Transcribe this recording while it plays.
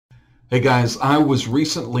Hey guys, I was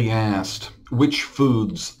recently asked which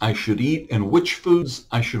foods I should eat and which foods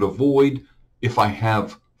I should avoid if I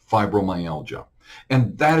have fibromyalgia.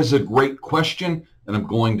 And that is a great question, and I'm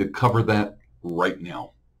going to cover that right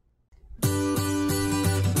now.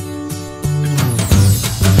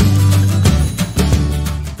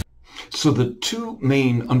 So the two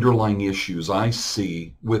main underlying issues I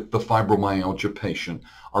see with the fibromyalgia patient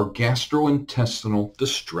are gastrointestinal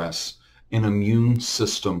distress and immune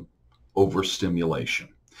system overstimulation.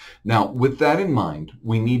 Now, with that in mind,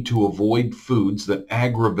 we need to avoid foods that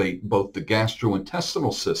aggravate both the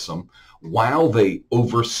gastrointestinal system while they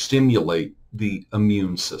overstimulate the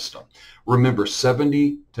immune system. Remember,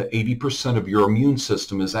 70 to 80% of your immune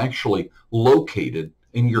system is actually located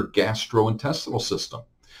in your gastrointestinal system.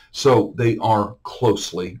 So they are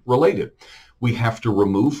closely related. We have to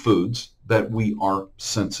remove foods that we are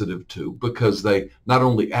sensitive to because they not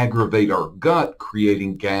only aggravate our gut,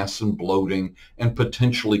 creating gas and bloating and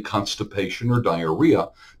potentially constipation or diarrhea,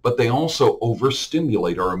 but they also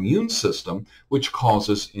overstimulate our immune system, which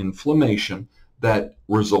causes inflammation that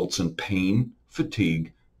results in pain,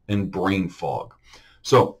 fatigue, and brain fog.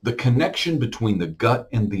 So the connection between the gut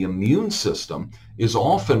and the immune system is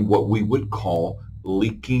often what we would call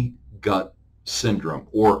leaky gut syndrome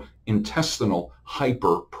or intestinal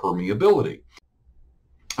hyperpermeability.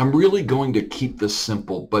 I'm really going to keep this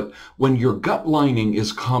simple, but when your gut lining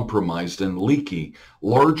is compromised and leaky,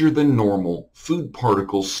 larger than normal food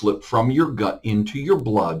particles slip from your gut into your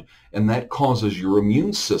blood, and that causes your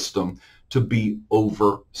immune system to be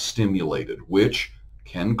overstimulated, which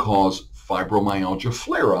can cause fibromyalgia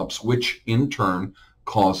flare-ups, which in turn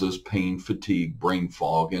causes pain, fatigue, brain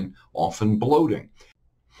fog, and often bloating.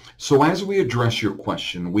 So as we address your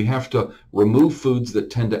question, we have to remove foods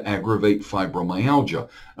that tend to aggravate fibromyalgia.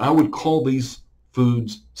 And I would call these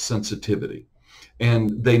foods sensitivity.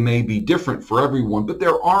 And they may be different for everyone, but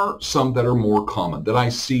there are some that are more common, that I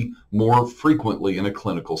see more frequently in a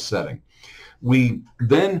clinical setting. We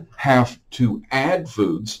then have to add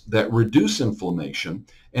foods that reduce inflammation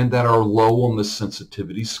and that are low on the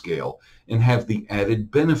sensitivity scale and have the added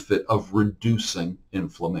benefit of reducing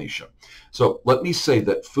inflammation. So let me say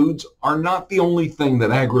that foods are not the only thing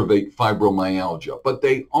that aggravate fibromyalgia, but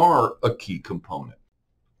they are a key component.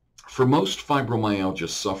 For most fibromyalgia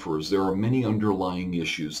sufferers, there are many underlying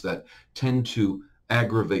issues that tend to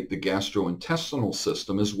aggravate the gastrointestinal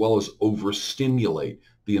system as well as overstimulate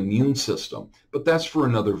the immune system, but that's for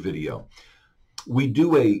another video. We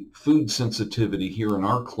do a food sensitivity here in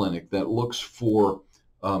our clinic that looks for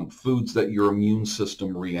foods that your immune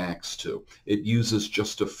system reacts to. It uses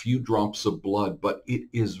just a few drops of blood, but it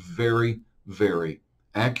is very, very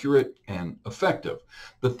accurate and effective.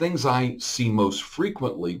 The things I see most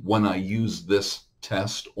frequently when I use this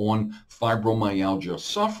test on fibromyalgia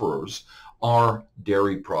sufferers are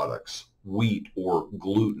dairy products, wheat or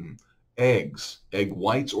gluten, eggs, egg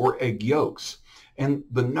whites or egg yolks. And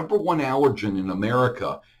the number one allergen in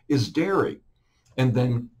America is dairy, and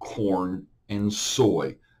then corn and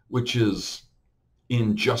soy, which is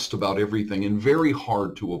in just about everything and very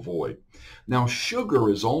hard to avoid. Now,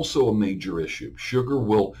 sugar is also a major issue. Sugar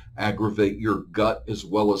will aggravate your gut as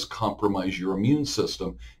well as compromise your immune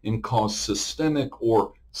system and cause systemic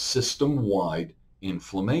or system-wide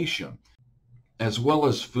inflammation, as well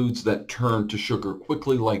as foods that turn to sugar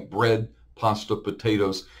quickly like bread, pasta,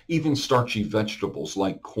 potatoes, even starchy vegetables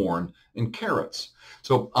like corn and carrots.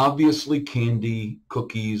 So obviously candy,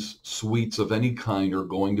 cookies, sweets of any kind are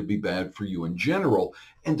going to be bad for you in general,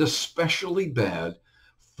 and especially bad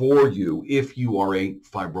for you if you are a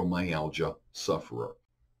fibromyalgia sufferer.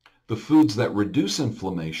 The foods that reduce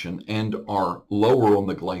inflammation and are lower on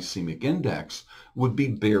the glycemic index would be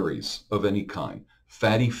berries of any kind,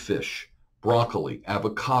 fatty fish, broccoli,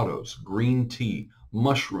 avocados, green tea,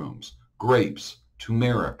 mushrooms, grapes,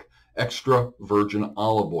 turmeric, extra virgin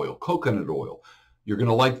olive oil, coconut oil. You're going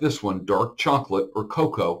to like this one, dark chocolate or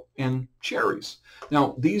cocoa, and cherries.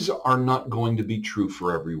 Now, these are not going to be true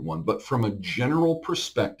for everyone, but from a general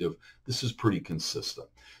perspective, this is pretty consistent.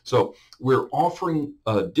 So we're offering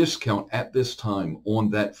a discount at this time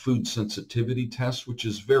on that food sensitivity test, which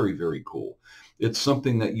is very, very cool. It's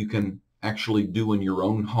something that you can actually do in your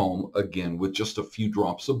own home, again, with just a few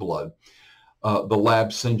drops of blood. The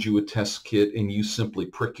lab sends you a test kit and you simply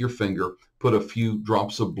prick your finger, put a few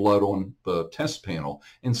drops of blood on the test panel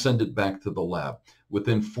and send it back to the lab.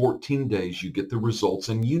 Within 14 days, you get the results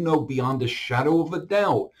and you know beyond a shadow of a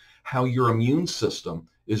doubt how your immune system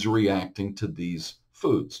is reacting to these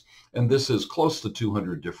foods. And this is close to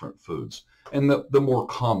 200 different foods and the more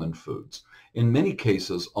common foods. In many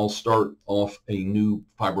cases, I'll start off a new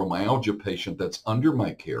fibromyalgia patient that's under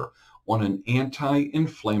my care on an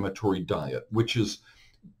anti-inflammatory diet, which is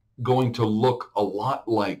going to look a lot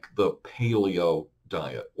like the paleo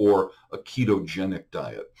diet or a ketogenic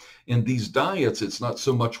diet. In these diets, it's not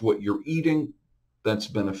so much what you're eating that's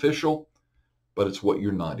beneficial, but it's what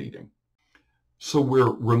you're not eating. So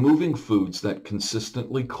we're removing foods that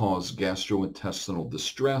consistently cause gastrointestinal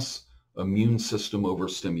distress, immune system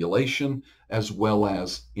overstimulation, as well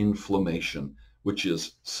as inflammation, which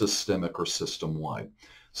is systemic or system-wide.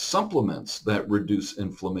 Supplements that reduce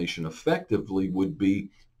inflammation effectively would be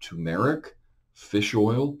turmeric, fish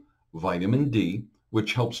oil, vitamin D,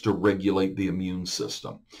 which helps to regulate the immune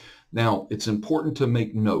system. Now, it's important to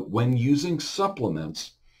make note, when using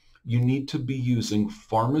supplements, you need to be using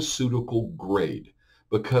pharmaceutical grade,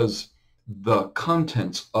 because the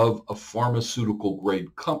contents of a pharmaceutical grade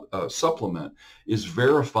supplement is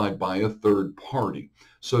verified by a third party.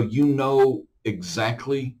 So you know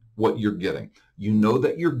exactly what you're getting. You know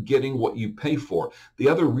that you're getting what you pay for. The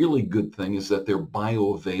other really good thing is that they're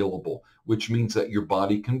bioavailable, which means that your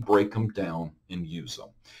body can break them down and use them.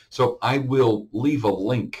 So I will leave a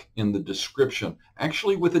link in the description,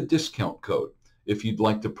 actually with a discount code, if you'd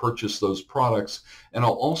like to purchase those products. And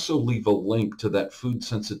I'll also leave a link to that food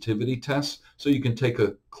sensitivity test so you can take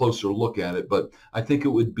a closer look at it. But I think it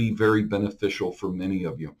would be very beneficial for many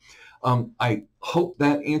of you. I hope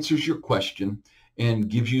that answers your question and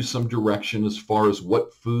gives you some direction as far as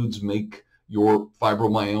what foods make your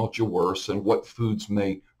fibromyalgia worse and what foods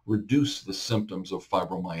may reduce the symptoms of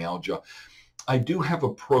fibromyalgia. I do have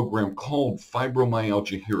a program called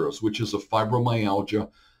Fibromyalgia Heroes, which is a fibromyalgia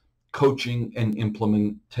coaching and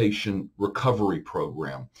implementation recovery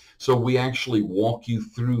program. So we actually walk you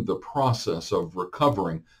through the process of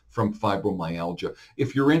recovering from fibromyalgia.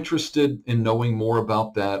 If you're interested in knowing more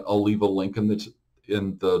about that, I'll leave a link in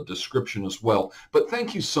the description as well. But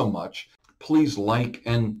thank you so much. Please like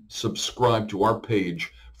and subscribe to our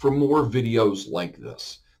page for more videos like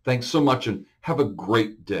this. Thanks so much and have a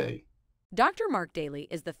great day. Dr. Mark Dailey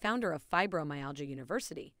is the founder of Fibromyalgia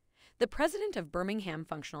University, the president of Birmingham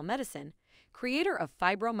Functional Medicine, creator of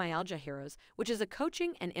Fibromyalgia Heroes, which is a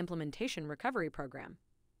coaching and implementation recovery program.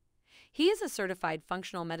 He is a certified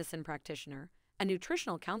functional medicine practitioner, a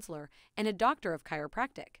nutritional counselor, and a doctor of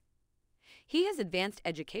chiropractic. He has advanced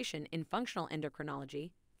education in functional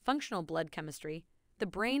endocrinology, functional blood chemistry, the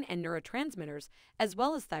brain and neurotransmitters, as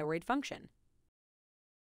well as thyroid function.